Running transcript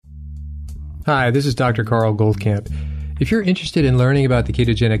Hi, this is Dr. Carl Goldkamp. If you're interested in learning about the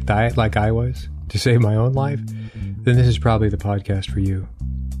ketogenic diet like I was, to save my own life, then this is probably the podcast for you.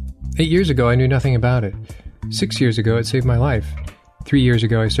 8 years ago, I knew nothing about it. 6 years ago, it saved my life. 3 years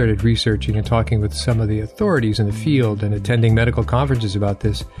ago, I started researching and talking with some of the authorities in the field and attending medical conferences about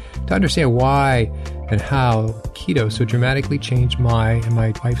this to understand why and how keto so dramatically changed my and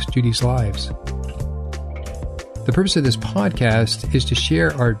my wife's Judy's lives. The purpose of this podcast is to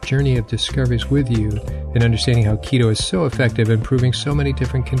share our journey of discoveries with you and understanding how keto is so effective in improving so many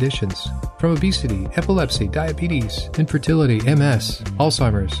different conditions, from obesity, epilepsy, diabetes, infertility, MS,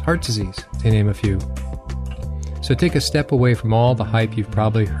 Alzheimer's, heart disease, to name a few. So take a step away from all the hype you've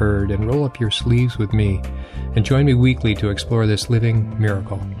probably heard and roll up your sleeves with me and join me weekly to explore this living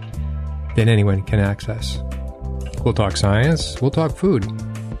miracle that anyone can access. We'll talk science, we'll talk food.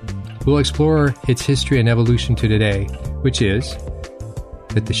 We'll explore its history and evolution to today, which is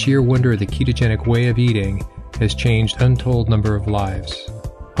that the sheer wonder of the ketogenic way of eating has changed untold number of lives,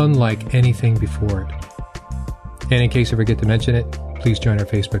 unlike anything before it. And in case I forget to mention it, please join our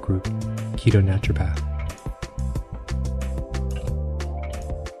Facebook group, Keto Naturopath.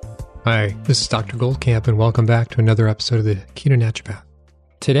 Hi, this is Dr. Goldkamp, and welcome back to another episode of the Keto Naturopath.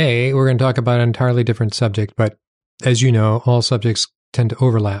 Today, we're going to talk about an entirely different subject, but as you know, all subjects tend to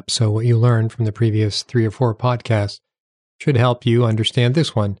overlap, so what you learned from the previous 3 or 4 podcasts should help you understand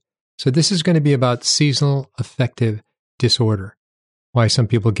this one. So this is going to be about seasonal affective disorder, why some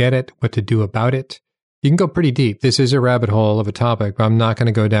people get it, what to do about it. You can go pretty deep. This is a rabbit hole of a topic, but I'm not going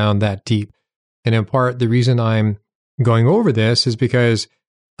to go down that deep. And in part, the reason I'm going over this is because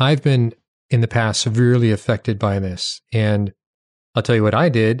I've been, in the past, severely affected by this. And I'll tell you what I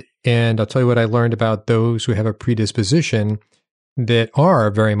did, and I'll tell you what I learned about those who have a predisposition that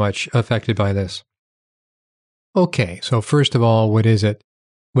are very much affected by this. Okay, so first of all, what is it?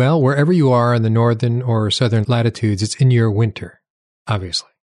 Well, wherever you are in the northern or southern latitudes, it's in your winter, obviously.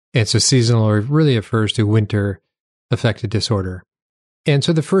 It's a seasonal, or really refers to winter-affected disorder. And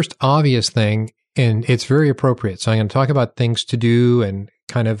so the first obvious thing, and it's very appropriate, so I'm going to talk about things to do and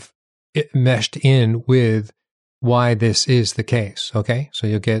kind of it meshed in with why this is the case, okay? So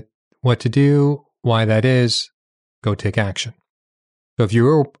you'll get what to do, why that is, go take action. So if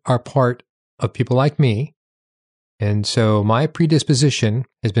you are part of people like me, and so my predisposition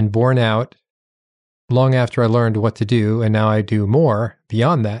has been borne out long after I learned what to do, and now I do more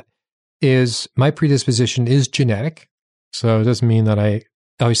beyond that, is my predisposition is genetic. So it doesn't mean that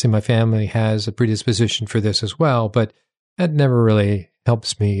obviously my family has a predisposition for this as well, but that never really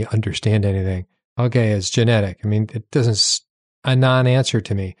helps me understand anything. Okay, it's genetic. I mean, it doesn't, a non-answer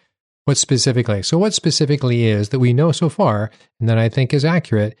to me. What specifically? So what specifically is that we know so far, and that I think is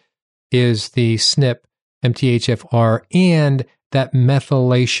accurate, is the SNP, MTHFR, and that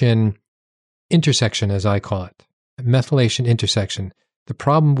methylation intersection, as I call it. Methylation intersection. The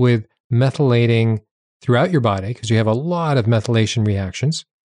problem with methylating throughout your body, because you have a lot of methylation reactions,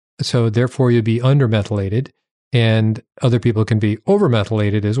 so therefore you'd be undermethylated, and other people can be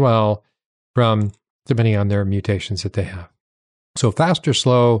overmethylated as well, depending on their mutations that they have. So fast or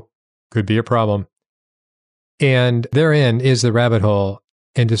slow could be a problem. And therein is the rabbit hole.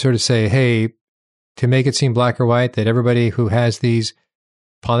 And to sort of say, hey, to make it seem black or white, that everybody who has these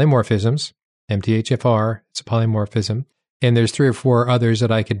polymorphisms, MTHFR, it's a polymorphism, and there's 3 or 4 others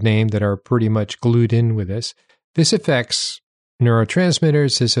that I could name that are pretty much glued in with this. This affects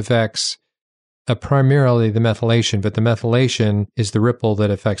neurotransmitters, this affects primarily the methylation, but the methylation is the ripple that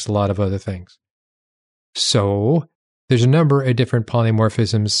affects a lot of other things. So there's a number of different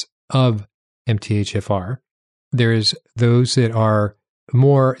polymorphisms of MTHFR. There's those that are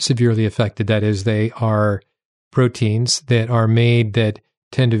more severely affected. That is, they are proteins that are made that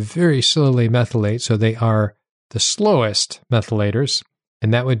tend to very slowly methylate. So they are the slowest methylators.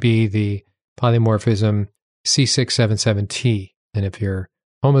 And that would be the polymorphism C677T. And if you're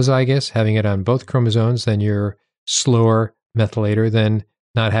homozygous, having it on both chromosomes, then you're slower methylator than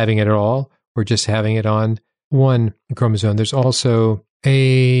not having it at all, or just having it on one chromosome. There's also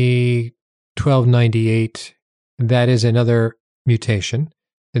a 1298. That is another mutation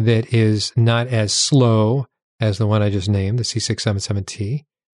that is not as slow as the one I just named, the C677T,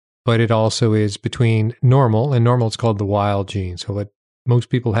 but it also is between normal, and normal is called the wild gene. So what most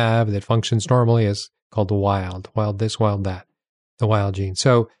people have that functions normally is called the wild this, wild that, the wild gene.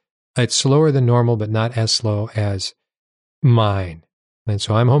 So it's slower than normal, but not as slow as mine. And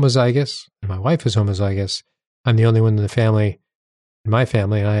so I'm homozygous, and my wife is homozygous. I'm the only one in my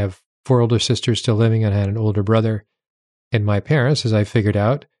family, and I have 4 older sisters still living, and I had an older brother. And my parents, as I figured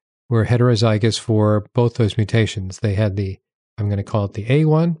out, were heterozygous for both those mutations. They had I'm going to call it the A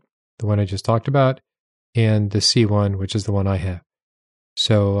one, the one I just talked about, and the C1, which is the one I have.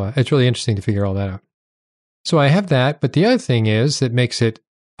 So it's really interesting to figure all that out. So I have that, but the other thing is that makes it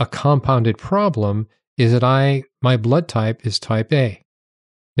a compounded problem is that my blood type is type A.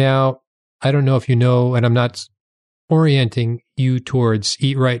 Now, I don't know if you know, and I'm not orienting you towards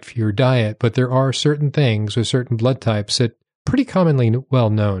eat right for your diet, but there are certain things with certain blood types that pretty commonly well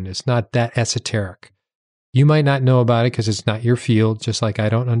known. It's not that esoteric. You might not know about it because it's not your field, just like I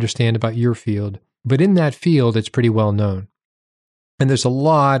don't understand about your field. But in that field, it's pretty well known. And there's a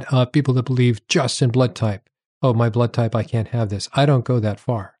lot of people that believe just in blood type. Oh, my blood type, I can't have this. I don't go that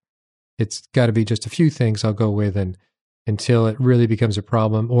far. It's got to be just a few things I'll go with until it really becomes a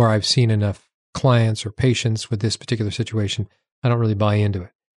problem, or I've seen enough clients or patients with this particular situation, I don't really buy into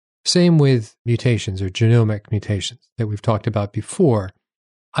it. Same with mutations or genomic mutations that we've talked about before.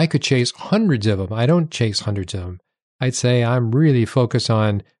 I could chase hundreds of them. I don't chase hundreds of them. I'd say I'm really focused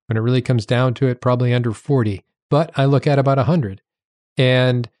on, when it really comes down to it, probably under 40, but I look at about 100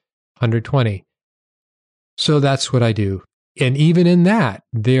 and 120. So that's what I do. And even in that,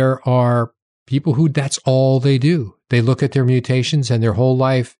 there are people who that's all they do. They look at their mutations and their whole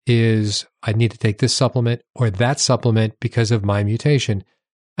life is, I need to take this supplement or that supplement because of my mutation.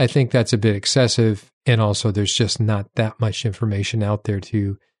 I think that's a bit excessive. And also, there's just not that much information out there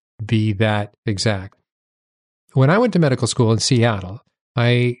to be that exact. When I went to medical school in Seattle,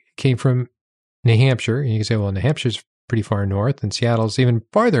 I came from New Hampshire. And you can say, well, New Hampshire's pretty far north and Seattle's even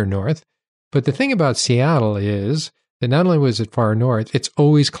farther north. But the thing about Seattle is that not only was it far north, it's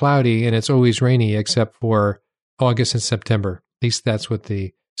always cloudy and it's always rainy except for August and September. At least that's what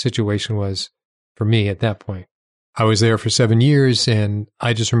the situation was for me at that point. I was there for 7 years and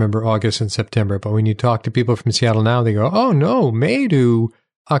I just remember August and September. But when you talk to people from Seattle now, they go, oh no, May to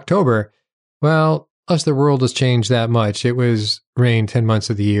October. Well, us, the world has changed that much. It was rain 10 months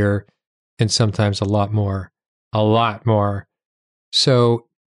of the year and sometimes a lot more. So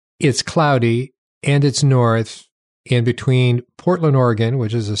it's cloudy and it's north, and between Portland, Oregon,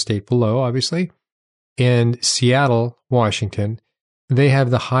 which is a state below, obviously, and Seattle, Washington, they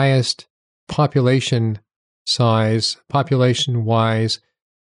have the highest population-wise,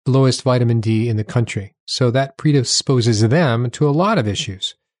 lowest vitamin D in the country. So that predisposes them to a lot of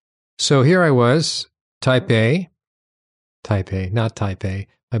issues. So here I was, type A, not type A.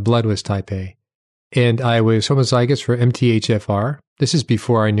 My blood was type A. And I was homozygous for MTHFR. This is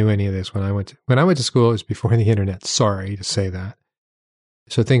before I knew any of this. When I went to school, it was before the internet. Sorry to say that.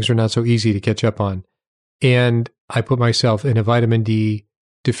 So things were not so easy to catch up on. And I put myself in a vitamin D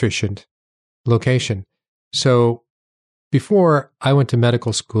deficient location. So before I went to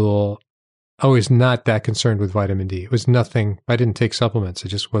medical school, I was not that concerned with vitamin D. It was nothing. I didn't take supplements. I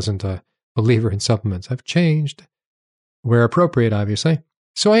just wasn't a believer in supplements. I've changed where appropriate, obviously.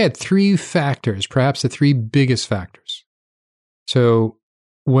 So I had 3 factors, perhaps the 3 biggest factors. So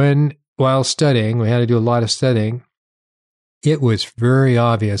while studying, we had to do a lot of studying. It was very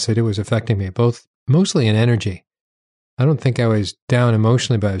obvious that it was affecting me, mostly in energy. I don't think I was down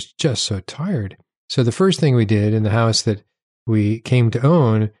emotionally, but I was just so tired. So the first thing we did in the house that we came to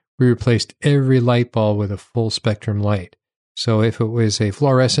own, we replaced every light bulb with a full spectrum light. So if it was a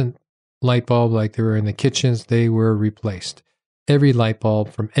fluorescent light bulb like they were in the kitchens, they were replaced. Every light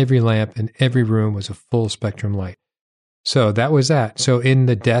bulb from every lamp in every room was a full spectrum light. So that was that. So in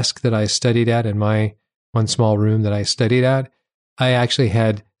the desk that I studied at, in my one small room that I studied at, I actually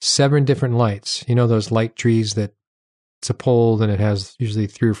had 7 different lights. You know those light trees that it's a pole and it has usually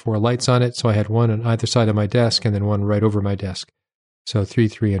 3 or 4 lights on it. So I had one on either side of my desk and then one right over my desk. So 3,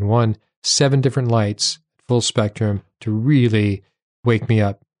 3, and 1, 7 different lights, full spectrum, to really wake me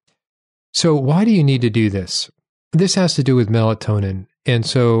up. So why do you need to do this? This has to do with melatonin. And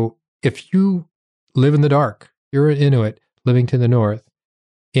so if you live in the dark, you're an Inuit living to the north,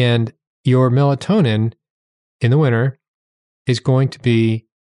 and your melatonin in the winter is going to be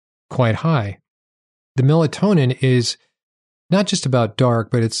quite high. The melatonin is not just about dark,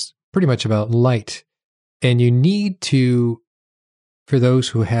 but it's pretty much about light. And you need to, for those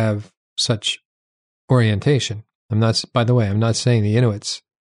who have such orientation, by the way, I'm not saying the Inuits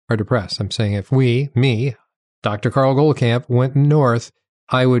are depressed. I'm saying if me, Dr. Carl Goldkamp, went north,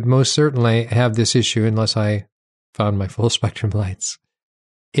 I would most certainly have this issue unless I found my full spectrum lights,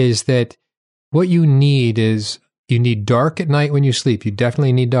 is that what you need is, you need dark at night when you sleep. You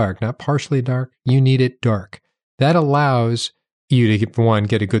definitely need dark, not partially dark. You need it dark. That allows you to,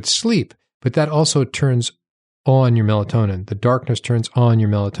 get a good sleep, but that also turns on your melatonin. The darkness turns on your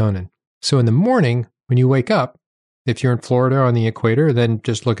melatonin. So in the morning, when you wake up, if you're in Florida on the equator, then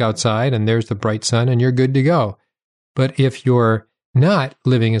just look outside and there's the bright sun and you're good to go. But if you're not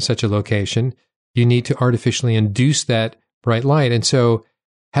living in such a location, you need to artificially induce that bright light. And so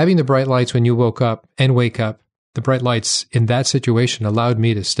having the bright lights when you woke up and wake up, the bright lights in that situation allowed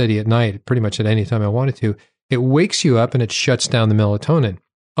me to study at night pretty much at any time I wanted to. It wakes you up and it shuts down the melatonin.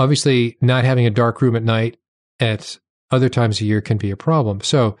 Obviously, not having a dark room at night at other times of year can be a problem.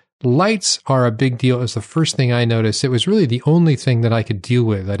 So lights are a big deal. As the first thing I noticed. It was really the only thing that I could deal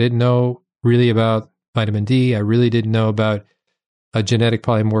with. I didn't know really about vitamin D. I really didn't know about genetic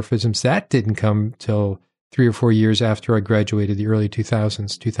polymorphisms. That didn't come till 3 or 4 years after I graduated, the early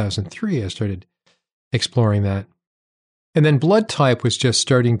 2000s. 2003, I started exploring that. And then blood type was just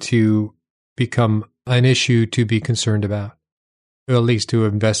starting to become an issue to be concerned about, or at least to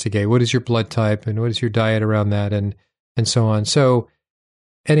investigate. What is your blood type and what is your diet around that and so on. So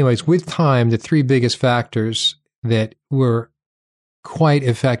anyways, with time, the 3 biggest factors that were quite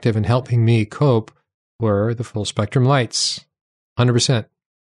effective in helping me cope were the full spectrum lights, 100%.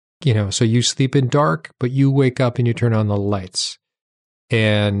 So you sleep in dark, but you wake up and you turn on the lights.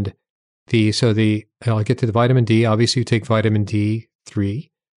 And I'll get to the vitamin D. Obviously, you take vitamin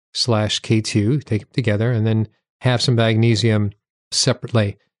D3/K2, take them together, and then have some magnesium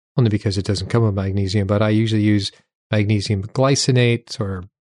separately, only because it doesn't come with magnesium, but I usually use magnesium glycinate or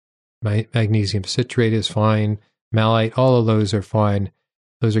magnesium citrate is fine, malate, all of those are fine.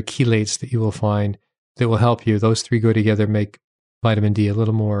 Those are chelates that you will find that will help you. Those 3 go together, make vitamin D a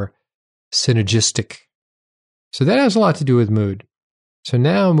little more synergistic. So that has a lot to do with mood. So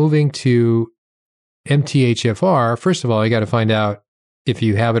now moving to MTHFR, first of all, you got to find out if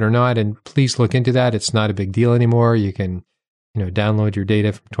you have it or not, and please look into that. It's not a big deal anymore. You can, download your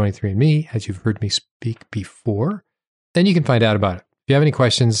data from 23andMe, as you've heard me speak before. Then you can find out about it. If you have any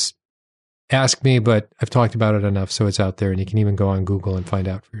questions, ask me, but I've talked about it enough, so it's out there, and you can even go on Google and find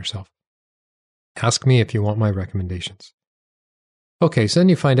out for yourself. Ask me if you want my recommendations. Okay, so then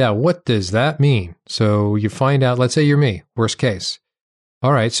you find out, what does that mean? So you find out, let's say you're me, worst case.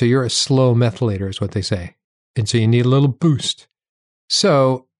 All right, so you're a slow methylator is what they say. And so you need a little boost.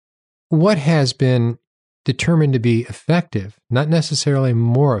 So what has been determined to be effective, not necessarily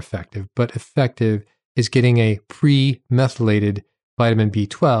more effective, but effective, is getting a pre-methylated vitamin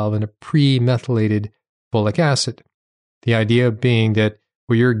B12 and a pre-methylated folic acid. The idea being that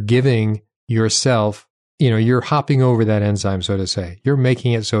where you're giving yourself, you're hopping over that enzyme, so to say. You're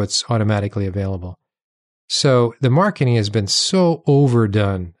making it so it's automatically available. So the marketing has been so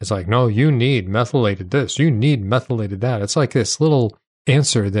overdone. It's like, no, you need methylated this, you need methylated that. It's like this little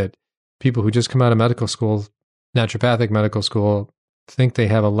answer that people who just come out of medical school, naturopathic medical school, think they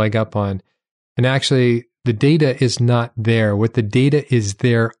have a leg up on. And actually, the data is not there. What the data is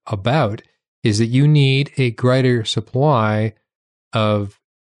there about is that you need a greater supply of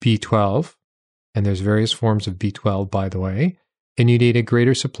B12, and there's various forms of B12, by the way, and you need a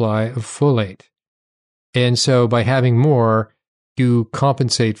greater supply of folate. And so by having more, you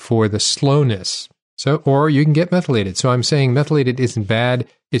compensate for the slowness. Or you can get methylated. So I'm saying methylated isn't bad.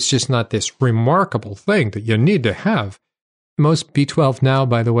 It's just not this remarkable thing that you need to have. Most B12 now,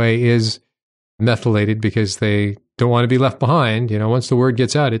 by the way, is methylated because they don't want to be left behind. Once the word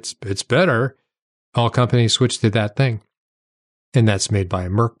gets out, it's better. All companies switch to that thing. And that's made by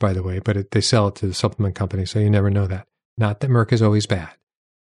Merck, by the way, but they sell it to the supplement company, so you never know that. Not that Merck is always bad.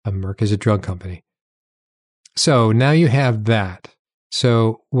 Merck is a drug company. So now you have that.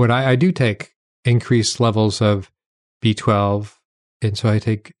 So what I do take increased levels of B12, and so I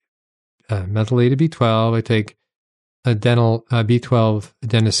take methylated B12, I take B12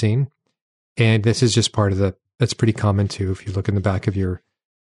 adenosine, and this is just part of that's pretty common too if you look in the back of your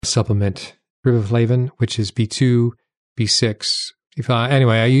supplement, riboflavin, which is B2, B6.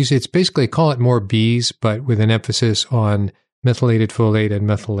 Anyway, it's basically, call it more Bs, but with an emphasis on methylated folate and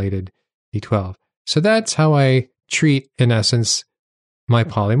methylated B12. So that's how I treat, in essence, my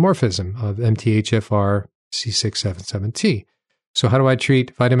polymorphism of MTHFR C677T. So how do I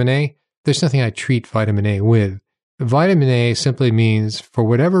treat vitamin A? There's nothing I treat vitamin A with. Vitamin A simply means, for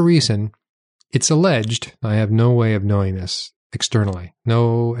whatever reason, it's alleged, I have no way of knowing this externally,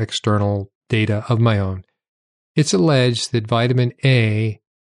 no external data of my own. It's alleged that vitamin A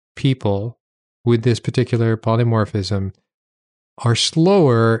people with this particular polymorphism are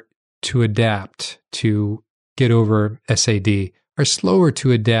slower to adapt to get over SAD, are slower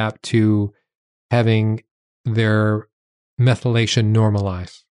to adapt to having their methylation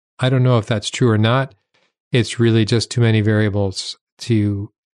normalize. I don't know if that's true or not. It's really just too many variables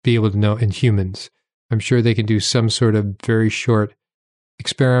to be able to know in humans. I'm sure they can do some sort of very short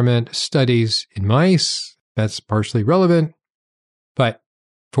experiment studies in mice. That's partially relevant. But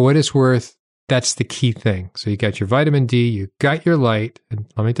for what it's worth, That's the key thing. So you got your vitamin D, you got your light, and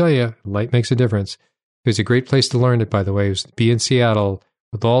let me tell you, light makes a difference. It was a great place to learn it, by the way. It was to be in Seattle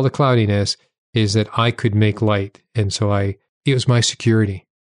with all the cloudiness, is that I could make light. And so it was my security.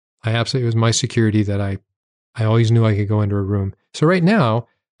 It was my security that I always knew I could go into a room. So right now,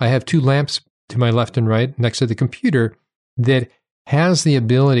 I have 2 lamps to my left and right next to the computer that has the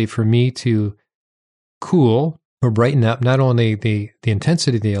ability for me to cool or brighten up not only the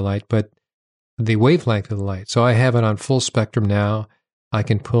intensity of the light, but the wavelength of the light. So I have it on full spectrum now. I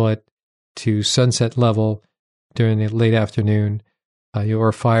can pull it to sunset level during the late afternoon,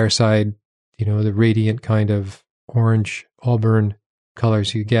 or fireside, the radiant kind of orange auburn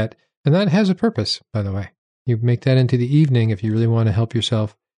colors you get. And that has a purpose, by the way. You make that into the evening if you really want to help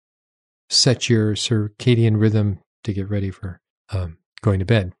yourself set your circadian rhythm to get ready for going to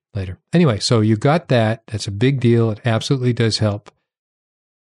bed later. Anyway, so you got that. That's a big deal. It absolutely does help.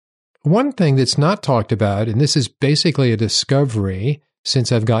 One thing that's not talked about, and this is basically a discovery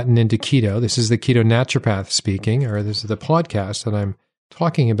since I've gotten into keto, this is the Keto Naturopath speaking, or this is the podcast that I'm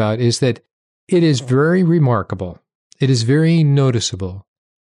talking about, is that it is very remarkable. It is very noticeable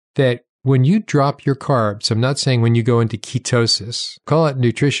that when you drop your carbs, I'm not saying when you go into ketosis, call it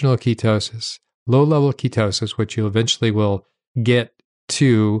nutritional ketosis, low-level ketosis, which you eventually will get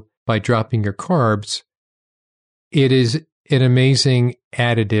to by dropping your carbs, it is an amazing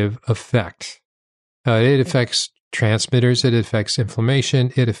additive effect. It affects transmitters, it affects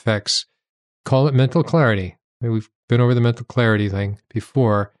inflammation, it affects, call it mental clarity. We've been over the mental clarity thing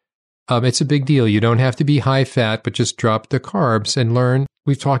before. It's a big deal. You don't have to be high fat, but just drop the carbs and learn.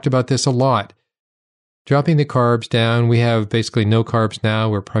 We've talked about this a lot. Dropping the carbs down. We have basically no carbs now.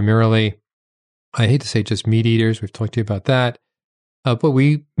 We're primarily, I hate to say just meat eaters. We've talked to you about that. But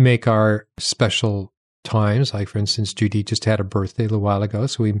we make our special times. Like, for instance, Judy just had a birthday a little while ago.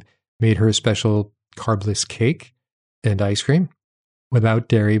 So we made her a special carbless cake and ice cream without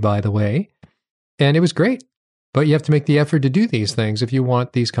dairy, by the way. And it was great. But you have to make the effort to do these things if you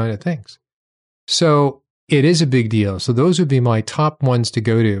want these kind of things. So it is a big deal. So those would be my top ones to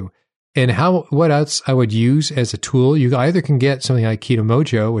go to. And what else I would use as a tool? You either can get something like Keto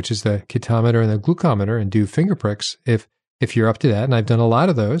Mojo, which is the ketometer and the glucometer, and do finger pricks if you're up to that. And I've done a lot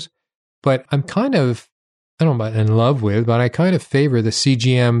of those. But I'm kind of, I don't know about in love with, but I kind of favor the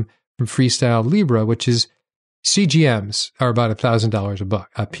CGM from Freestyle Libre, which is, CGMs are about $1,000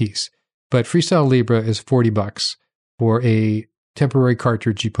 a piece. But Freestyle Libre is $40 for a temporary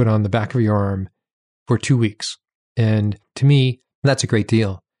cartridge you put on the back of your arm for 2 weeks. And to me, that's a great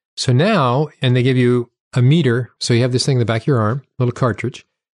deal. So now, and they give you a meter. So you have this thing in the back of your arm, little cartridge,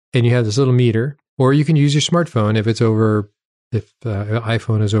 and you have this little meter, or you can use your smartphone if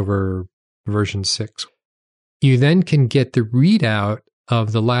iPhone is over version 6. You then can get the readout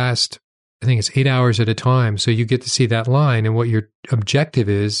of the last, I think it's 8 hours at a time. So you get to see that line. And what your objective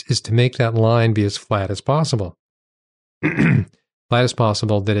is to make that line be as flat as possible. Flat as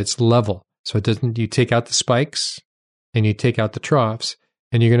possible, that it's level. So it doesn't, you take out the spikes and you take out the troughs,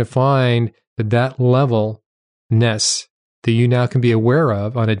 and you're going to find that levelness that you now can be aware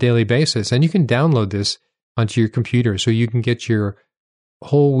of on a daily basis. And you can download this onto your computer so you can get your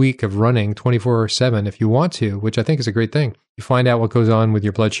whole week of running 24/7 if you want to, which I think is a great thing. You find out what goes on with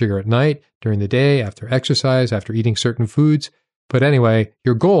your blood sugar at night, during the day, after exercise, after eating certain foods. But anyway,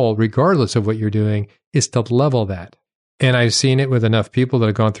 your goal, regardless of what you're doing, is to level that. And I've seen it with enough people that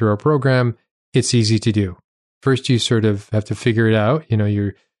have gone through our program. It's easy to do. First, you sort of have to figure it out.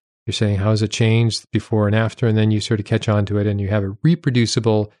 You're saying, how has it changed before and after? And then you sort of catch on to it, and you have a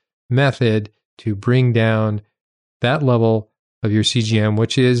reproducible method to bring down that level of your CGM,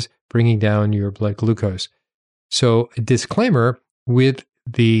 which is bringing down your blood glucose. So a disclaimer with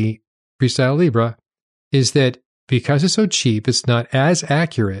the Freestyle Libre is that because it's so cheap, it's not as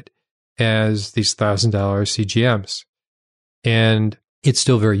accurate as these $1,000 CGMs. And it's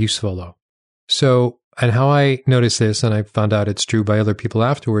still very useful, though. So, and how I noticed this, and I found out it's true by other people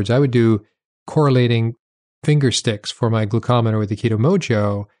afterwards, I would do correlating finger sticks for my glucometer with the Keto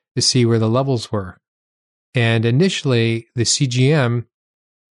Mojo to see where the levels were. And initially, the CGM,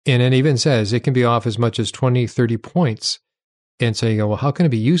 and it even says it can be off as much as 20, 30 points. And so you go, well, how can it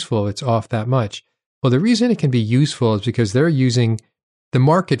be useful if it's off that much? Well, the reason it can be useful is because they're using the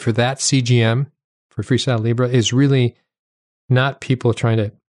market for that CGM, for Freestyle Libre, is really not people trying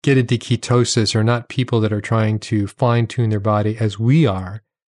to get into ketosis, or not people that are trying to fine-tune their body as we are.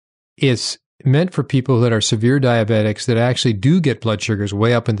 It's meant for people that are severe diabetics that actually do get blood sugars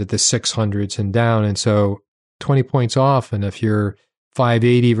way up into the 600s and down. And so 20 points off, and if you're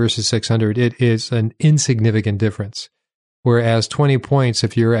 580 versus 600, it is an insignificant difference. Whereas 20 points,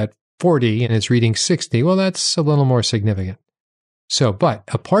 if you're at 40 and it's reading 60, well, that's a little more significant. So, but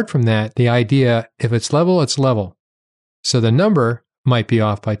apart from that, the idea, if it's level, it's level. So the number might be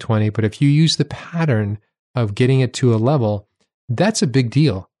off by 20, but if you use the pattern of getting it to a level, that's a big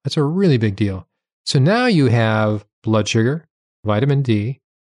deal. That's a really big deal. So now you have blood sugar, vitamin D,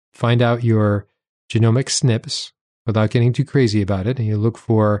 find out your genomic SNPs without getting too crazy about it. And you look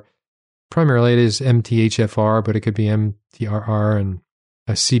for, primarily it is MTHFR, but it could be MTRR and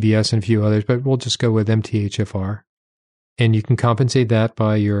a CBS and a few others, but we'll just go with MTHFR. And you can compensate that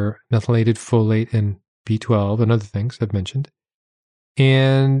by your methylated folate and B12 and other things I've mentioned.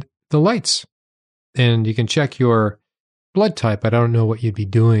 And the lights. And you can check your blood type. I don't know what you'd be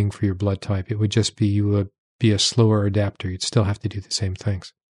doing for your blood type. It would just be, you would be a slower adapter. You'd still have to do the same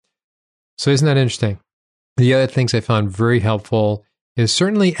things. So isn't that interesting? The other things I found very helpful is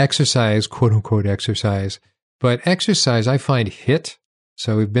certainly exercise, quote unquote exercise, but exercise I find HIIT.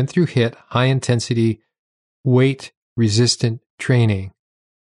 So we've been through HIIT, high intensity, weight resistant training,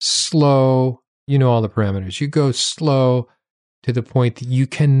 slow, you know all the parameters. You go slow to the point that you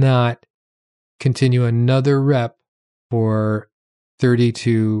cannot continue another rep for 30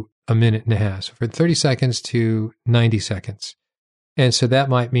 to a minute and a half. So for 30 seconds to 90 seconds. And so that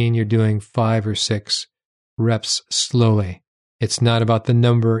might mean you're doing 5 or 6 reps slowly. It's not about the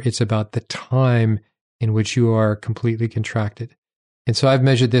number, it's about the time in which you are completely contracted. And so I've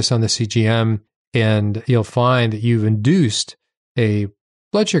measured this on the CGM, and you'll find that you've induced a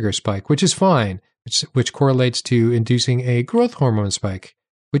blood sugar spike, which is fine, which correlates to inducing a growth hormone spike,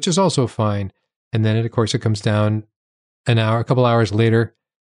 which is also fine. And then, of course, it comes down a couple hours later.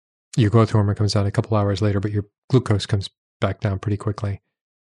 Your growth hormone comes down a couple hours later, but your glucose comes back down pretty quickly.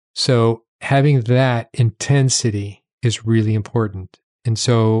 So having that intensity is really important. And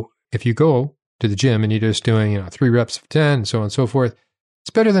so if you go to the gym and you're just doing 3 reps of 10 and so on and so forth, it's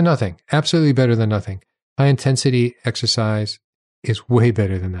better than nothing. Absolutely better than nothing. High intensity exercise is way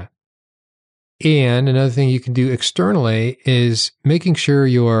better than that. And another thing you can do externally is making sure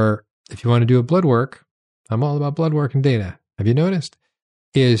if you want to do a blood work, I'm all about blood work and data. Have you noticed?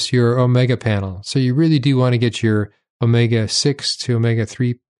 Is your omega panel. So you really do want to get your omega-6 to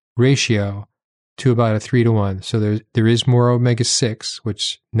omega-3 ratio to about a 3-to-1. So there is more omega-6,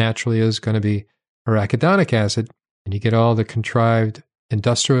 which naturally is going to be arachidonic acid, and you get all the contrived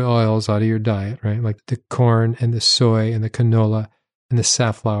industrial oils out of your diet, right? Like the corn and the soy and the canola and the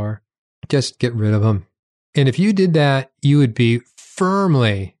safflower. Just get rid of them. And if you did that, you would be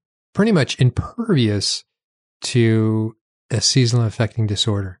firmly, pretty much impervious to a seasonal affecting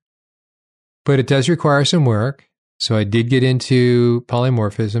disorder. But it does require some work. So I did get into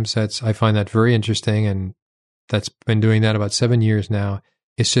polymorphisms. I find that very interesting, and that's been doing that about 7 years now.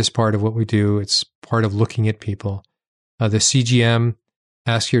 It's just part of what we do. It's part of looking at people. The CGM,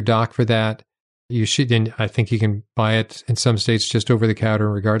 ask your doc for that. You should, and I think you can buy it in some states just over the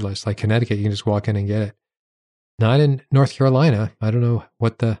counter regardless. Like Connecticut, you can just walk in and get it. Not in North Carolina. I don't know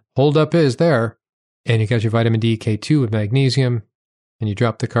what the holdup is there. And you got your vitamin D, K2 with magnesium, and you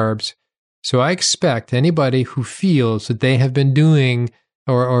drop the carbs. So I expect anybody who feels that they have been doing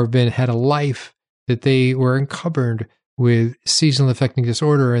or had a life that they were encumbered with seasonal affecting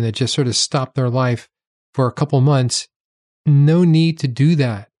disorder and that just sort of stopped their life for a couple months, no need to do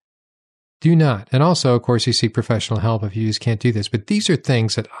that. Do not. And also, of course, you seek professional help if you just can't do this. But these are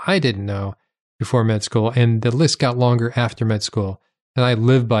things that I didn't know before med school, and the list got longer after med school. And I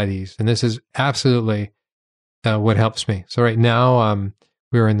live by these. And this is absolutely what helps me. So right now,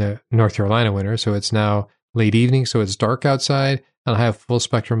 we're in the North Carolina winter, so it's now late evening, so it's dark outside, and I have full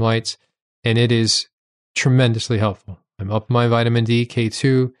spectrum lights, and it is tremendously helpful. I'm up my vitamin D,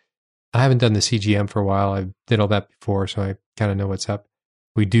 K2. I haven't done the CGM for a while. I did all that before, so I kind of know what's up.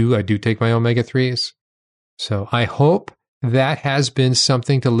 I do take my omega-3s. So I hope that has been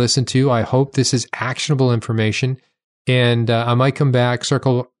something to listen to. I hope this is actionable information, and I might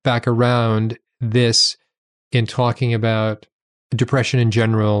circle back around this in talking about depression in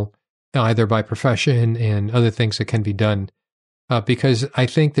general, either by profession and other things that can be done, because I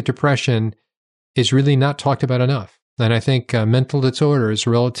think that depression is really not talked about enough. And I think mental disorders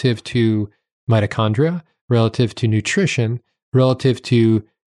relative to mitochondria, relative to nutrition, relative to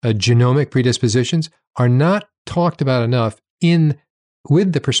genomic predispositions are not talked about enough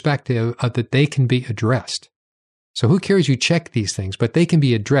with the perspective of that they can be addressed. So who cares you check these things, but they can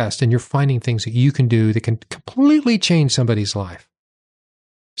be addressed, and you're finding things that you can do that can completely change somebody's life.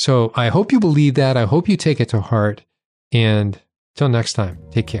 So I hope you believe that. I hope you take it to heart. And till next time,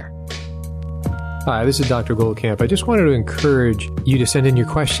 take care. Hi, this is Dr. Goldkamp. I just wanted to encourage you to send in your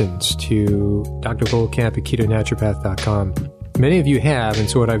questions to drgoldkamp@ketonaturopath.com. Many of you have, and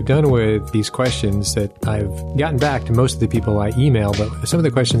so what I've done with these questions that I've gotten back to most of the people I email, but some of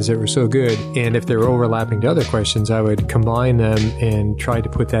the questions that were so good, and if they were overlapping to other questions, I would combine them and try to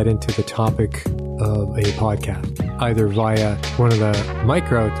put that into the topic of a podcast, either via one of the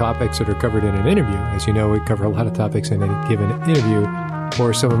micro topics that are covered in an interview. As you know, we cover a lot of topics in any given interview,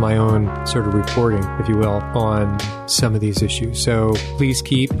 or some of my own sort of reporting, if you will, on some of these issues. So please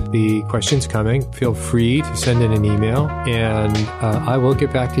keep the questions coming. Feel free to send in an email, and I will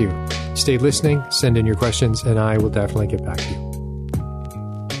get back to you. Stay listening, send in your questions, and I will definitely get back to you.